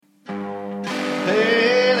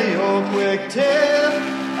quick tip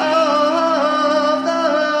of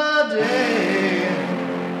the day.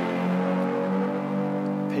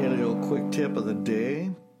 Paleo quick tip of the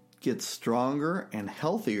day: get stronger and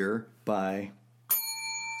healthier by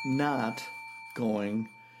not going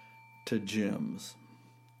to gyms.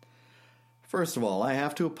 First of all, I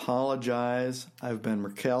have to apologize. I've been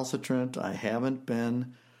recalcitrant. I haven't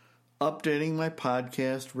been updating my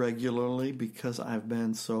podcast regularly because I've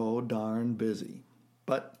been so darn busy.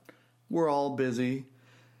 But we're all busy.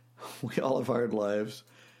 We all have hard lives.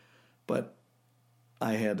 But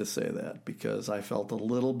I had to say that because I felt a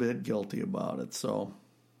little bit guilty about it.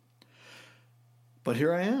 But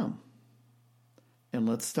here I am. And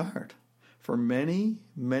let's start. For many,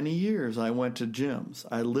 many years, I went to gyms.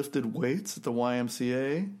 I lifted weights at the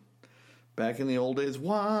YMCA, back in the old days,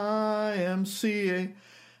 YMCA,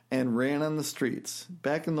 and ran on the streets.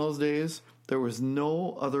 Back in those days, there was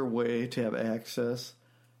no other way to have access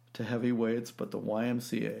to heavy weights but the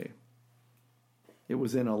YMCA. It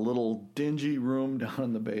was in a little dingy room down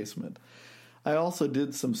in the basement. I also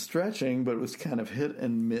did some stretching, but it was kind of hit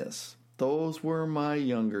and miss. Those were my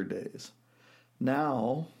younger days.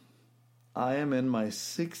 Now, I am in my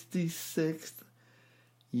 66th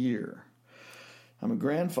year. I'm a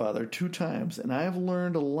grandfather 2 times, and I have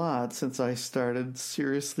learned a lot since I started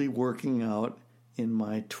seriously working out in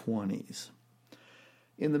my 20s.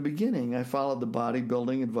 In the beginning, I followed the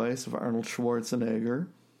bodybuilding advice of Arnold Schwarzenegger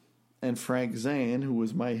and Frank Zane, who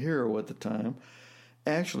was my hero at the time.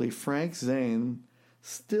 Actually, Frank Zane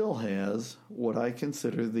still has what I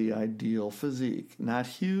consider the ideal physique. Not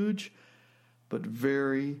huge, but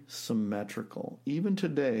very symmetrical. Even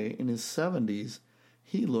today, in his 70s,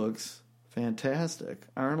 he looks fantastic.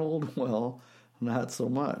 Arnold, well, not so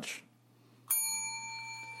much.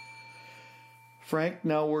 Frank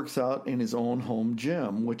now works out in his own home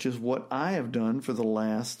gym, which is what I have done for the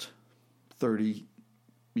last 30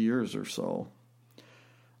 years or so.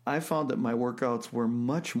 I found that my workouts were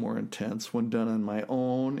much more intense when done on my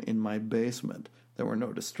own in my basement. There were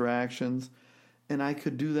no distractions, and I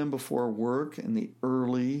could do them before work in the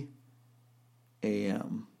early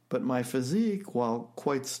a.m. But my physique, while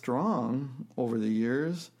quite strong over the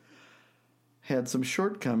years, had some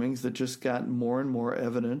shortcomings that just got more and more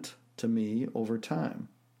evident to me over time.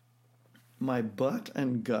 My butt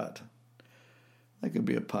and gut. That could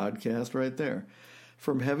be a podcast right there.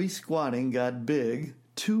 From heavy squatting got big,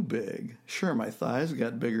 too big. Sure, my thighs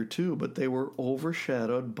got bigger too, but they were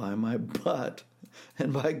overshadowed by my butt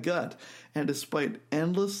and my gut. And despite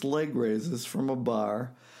endless leg raises from a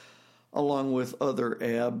bar, along with other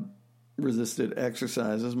ab-resisted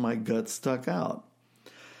exercises, my gut stuck out.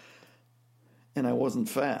 And I wasn't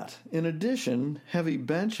fat. In addition, heavy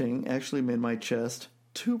benching actually made my chest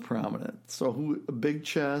too prominent. So a big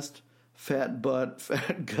chest, fat butt,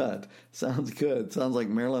 fat gut. Sounds good. Sounds like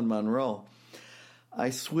Marilyn Monroe.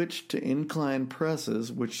 I switched to incline presses,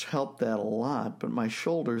 which helped that a lot, but my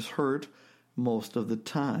shoulders hurt most of the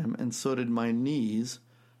time, and so did my knees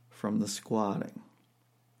from the squatting.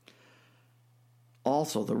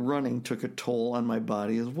 Also, the running took a toll on my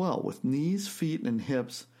body as well, with knees, feet, and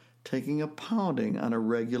hips taking a pounding on a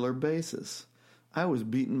regular basis. I was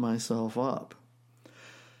beating myself up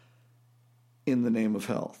in the name of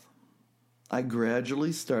health. I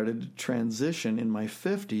gradually started to transition in my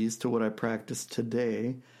 50s to what I practice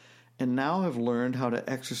today, and now have learned how to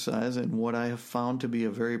exercise in what I have found to be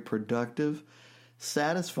a very productive,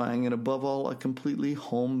 satisfying, and above all, a completely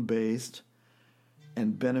home-based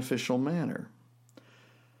and beneficial manner.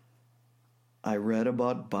 I read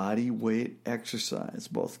about body weight exercise,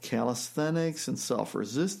 both calisthenics and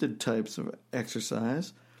self-resisted types of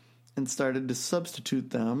exercise, and started to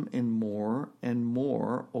substitute them in more and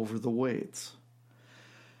more over the weights.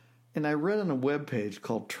 And I read on a webpage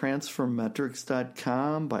called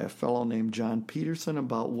transfermetrics.com by a fellow named John Peterson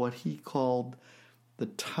about what he called the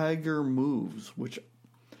tiger moves, which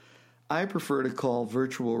I prefer to call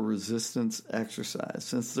virtual resistance exercise,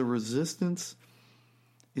 since the resistance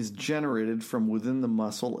is generated from within the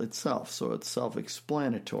muscle itself, so it's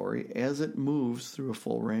self-explanatory as it moves through a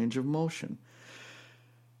full range of motion.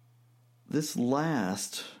 This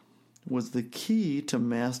last was the key to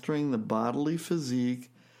mastering the bodily physique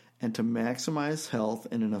and to maximize health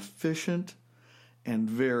in an efficient and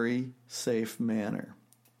very safe manner.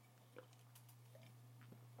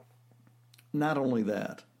 Not only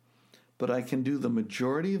that, but I can do the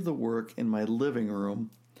majority of the work in my living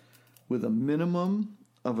room with a minimum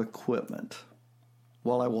of equipment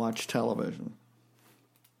while I watch television.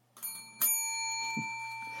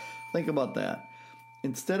 Think about that.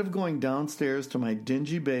 Instead of going downstairs to my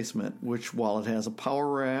dingy basement, which, while it has a power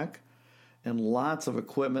rack and lots of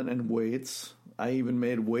equipment and weights. I even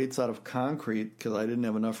made weights out of concrete because I didn't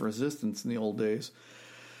have enough resistance in the old days,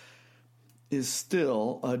 is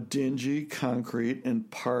still a dingy concrete and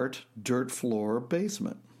part dirt floor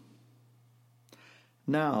basement.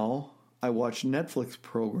 Now, I watch Netflix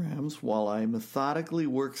programs while I methodically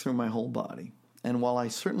work through my whole body. And while I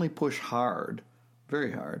certainly push hard,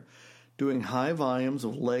 very hard, doing high volumes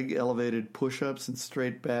of leg-elevated push-ups and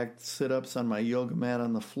straight-back sit-ups on my yoga mat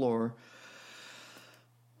on the floor,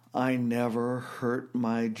 I never hurt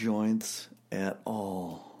my joints at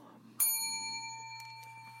all.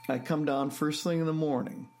 I come down first thing in the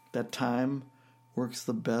morning. That time works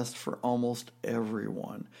the best for almost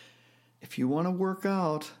everyone. If you want to work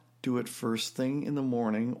out, do it first thing in the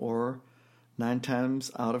morning, or 9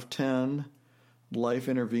 times out of 10, life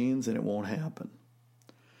intervenes and it won't happen.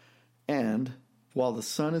 And while the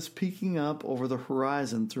sun is peeking up over the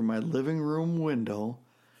horizon through my living room window,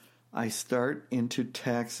 I start into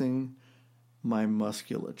taxing my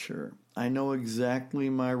musculature. I know exactly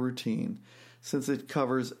my routine, since it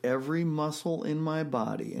covers every muscle in my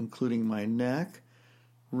body, including my neck,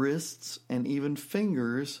 wrists, and even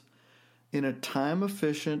fingers, in a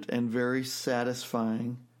time-efficient and very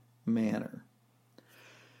satisfying manner.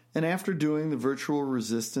 And after doing the virtual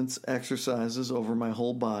resistance exercises over my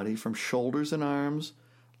whole body, from shoulders and arms,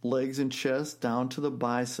 legs and chest, down to the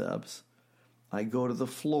biceps, I go to the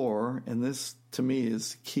floor, and this, to me,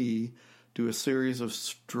 is key, do a series of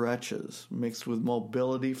stretches mixed with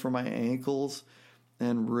mobility for my ankles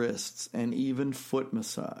and wrists, and even foot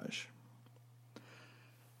massage.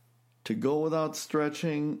 To go without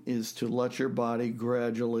stretching is to let your body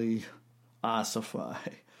gradually ossify.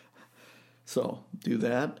 So, do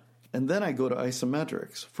that, and then I go to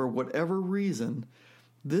isometrics. For whatever reason,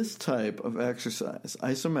 this type of exercise,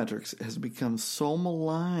 isometrics, has become so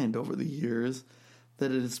maligned over the years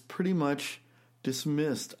that it is pretty much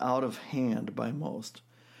dismissed out of hand by most.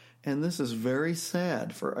 And this is very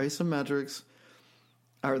sad, for isometrics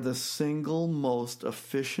are the single most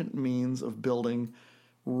efficient means of building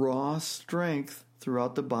raw strength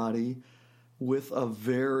throughout the body with a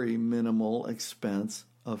very minimal expense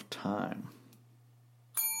of time.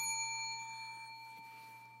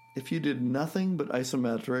 If you did nothing but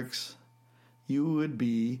isometrics, you would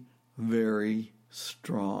be very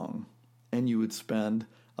strong, and you would spend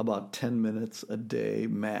about 10 minutes a day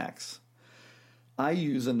max. I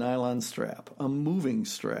use a nylon strap, a moving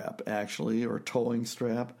strap actually, or towing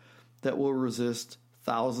strap, that will resist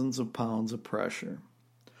thousands of pounds of pressure.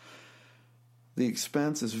 The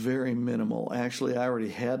expense is very minimal. Actually, I already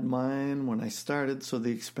had mine when I started, so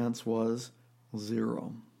the expense was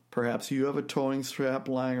zero. Perhaps you have a towing strap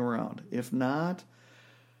lying around. If not,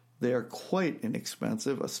 they are quite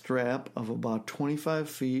inexpensive. A strap of about 25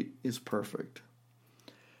 feet is perfect.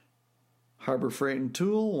 Harbor Freight and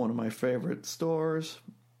Tool, one of my favorite stores,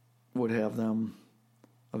 would have them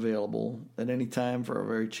available at any time for a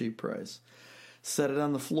very cheap price. Set it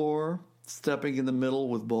on the floor, stepping in the middle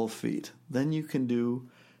with both feet. Then you can do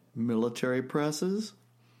military presses,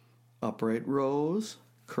 upright rows,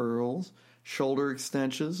 curls, shoulder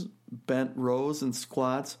extensions, bent rows, and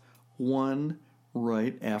squats, one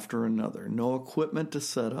right after another. No equipment to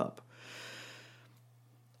set up.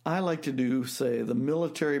 I like to do, say, the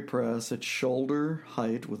military press at shoulder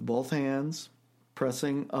height with both hands,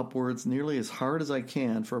 pressing upwards nearly as hard as I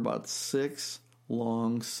can for about 6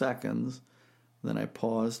 long seconds. Then I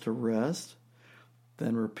pause to rest,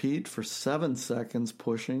 then repeat for 7 seconds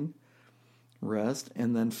pushing, rest,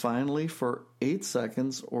 and then finally for 8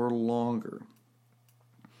 seconds or longer.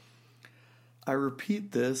 I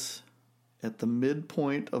repeat this at the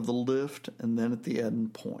midpoint of the lift and then at the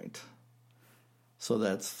end point. So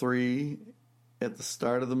that's 3 at the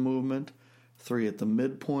start of the movement, 3 at the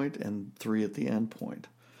midpoint, and 3 at the end point.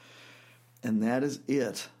 And that is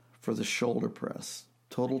it for the shoulder press.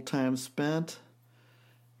 Total time spent,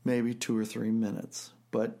 maybe 2 or 3 minutes.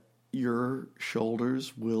 But your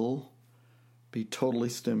shoulders will be totally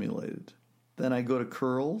stimulated. Then I go to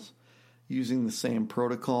curls using the same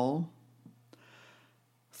protocol.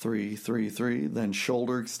 3, 3, 3. Then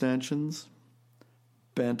shoulder extensions,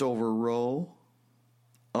 bent over row,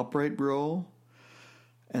 upright row,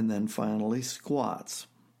 and then finally squats.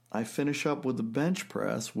 I finish up with the bench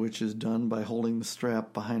press, which is done by holding the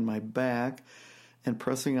strap behind my back and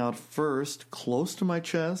pressing out first close to my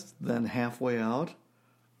chest, then halfway out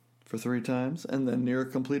for 3 times, and then near a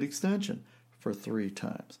complete extension for 3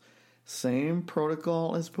 times. Same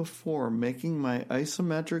protocol as before, making my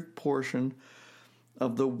isometric portion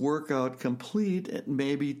of the workout complete at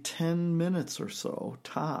maybe 10 minutes or so,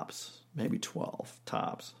 tops, maybe 12,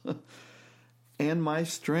 tops. and my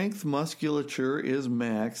strength musculature is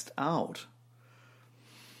maxed out.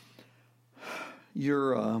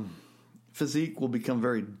 Your physique will become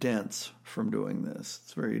very dense from doing this.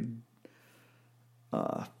 It's very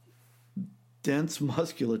dense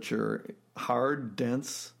musculature, hard,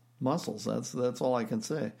 dense muscles. That's all I can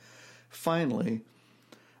say. Finally,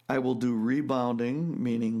 I will do rebounding,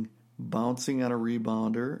 meaning bouncing on a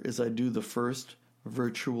rebounder, as I do the first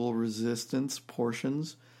virtual resistance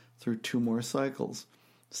portions through 2 more cycles,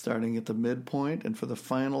 starting at the midpoint and for the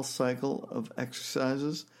final cycle of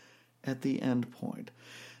exercises at the end point.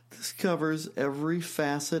 This covers every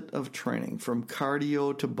facet of training, from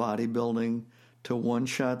cardio to bodybuilding to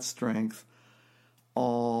one-shot strength,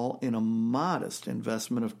 all in a modest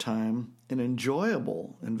investment of time, an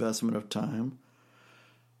enjoyable investment of time,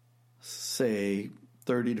 say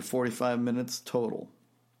 30 to 45 minutes total.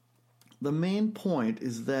 The main point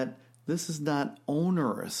is that this is not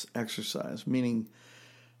onerous exercise, meaning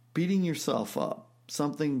beating yourself up,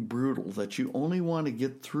 something brutal that you only want to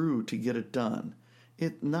get through to get it done.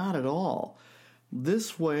 Not at all.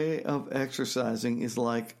 This way of exercising is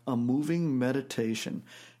like a moving meditation,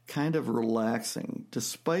 kind of relaxing,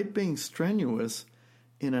 despite being strenuous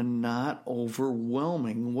in a not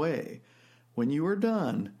overwhelming way. When you are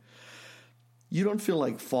done, you don't feel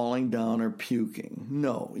like falling down or puking.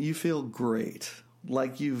 No, you feel great,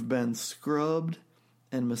 like you've been scrubbed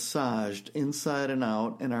and massaged inside and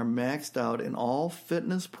out and are maxed out in all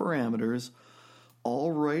fitness parameters,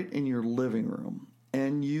 all right in your living room.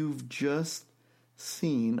 And you've just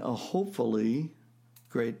seen a hopefully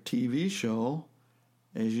great TV show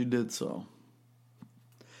as you did so.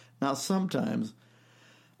 Now, sometimes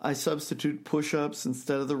I substitute push-ups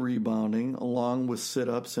instead of the rebounding, along with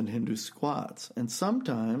sit-ups and Hindu squats. And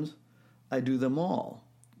sometimes I do them all.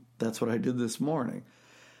 That's what I did this morning.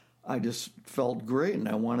 I just felt great, and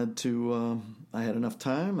I wanted to, I had enough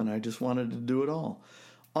time, and I just wanted to do it all.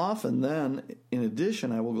 Often then, in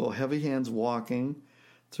addition, I will go heavy hands walking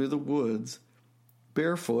through the woods,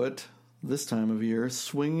 barefoot this time of year,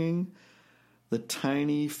 swinging the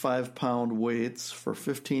tiny 5-pound weights for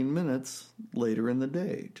 15 minutes later in the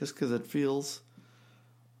day, just because it feels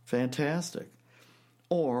fantastic.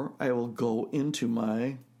 Or I will go into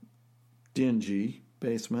my dingy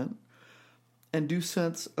basement and do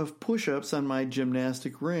sets of push-ups on my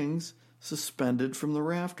gymnastic rings suspended from the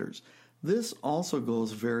rafters. This also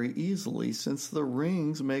goes very easily since the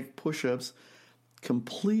rings make push-ups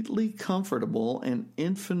completely comfortable and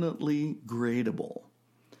infinitely gradable.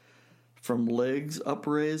 From legs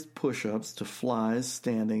upraised push-ups to flies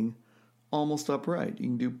standing almost upright. You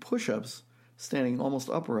can do push-ups standing almost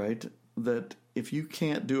upright that if you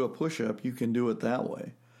can't do a push-up, you can do it that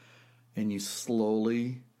way. And you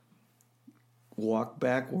slowly walk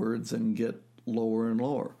backwards and get lower and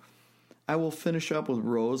lower. I will finish up with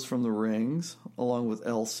rows from the rings, along with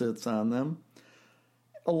L-sits on them,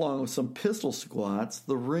 along with some pistol squats.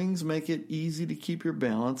 The rings make it easy to keep your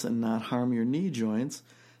balance and not harm your knee joints,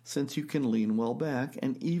 since you can lean well back,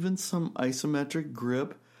 and even some isometric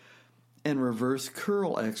grip and reverse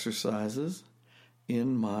curl exercises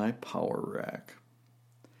in my power rack.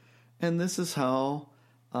 And this is how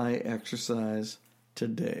I exercise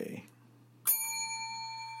today.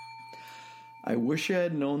 I wish I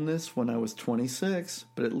had known this when I was 26,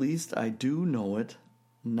 but at least I do know it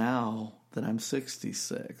now that I'm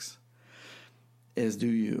 66, as do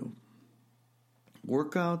you.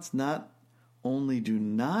 Workouts not only do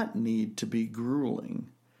not need to be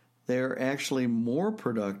grueling, they are actually more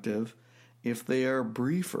productive if they are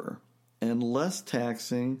briefer and less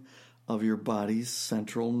taxing of your body's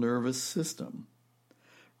central nervous system.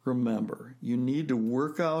 Remember, you need to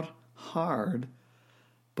work out hard,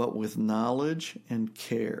 but with knowledge and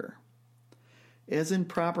care. As in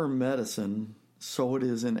proper medicine, so it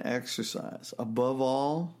is in exercise. Above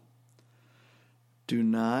all, do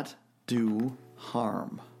not do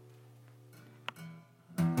harm.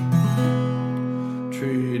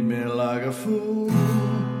 Treat me like a fool,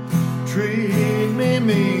 treat me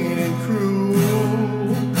mean and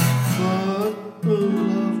cruel, but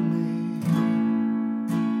love me.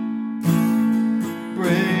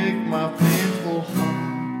 Break my painful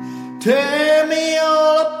heart, tear me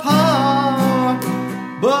all apart,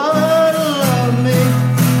 but love me.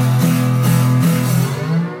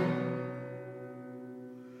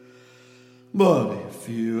 But if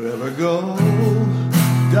you ever go,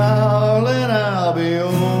 darling, I'll be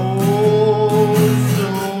oh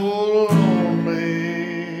so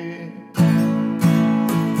lonely.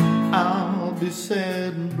 I'll be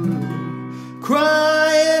sad and blue,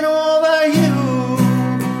 crying over you,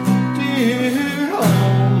 dear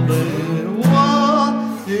only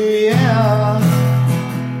one, yeah.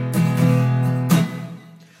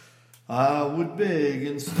 would beg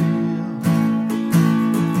and steal.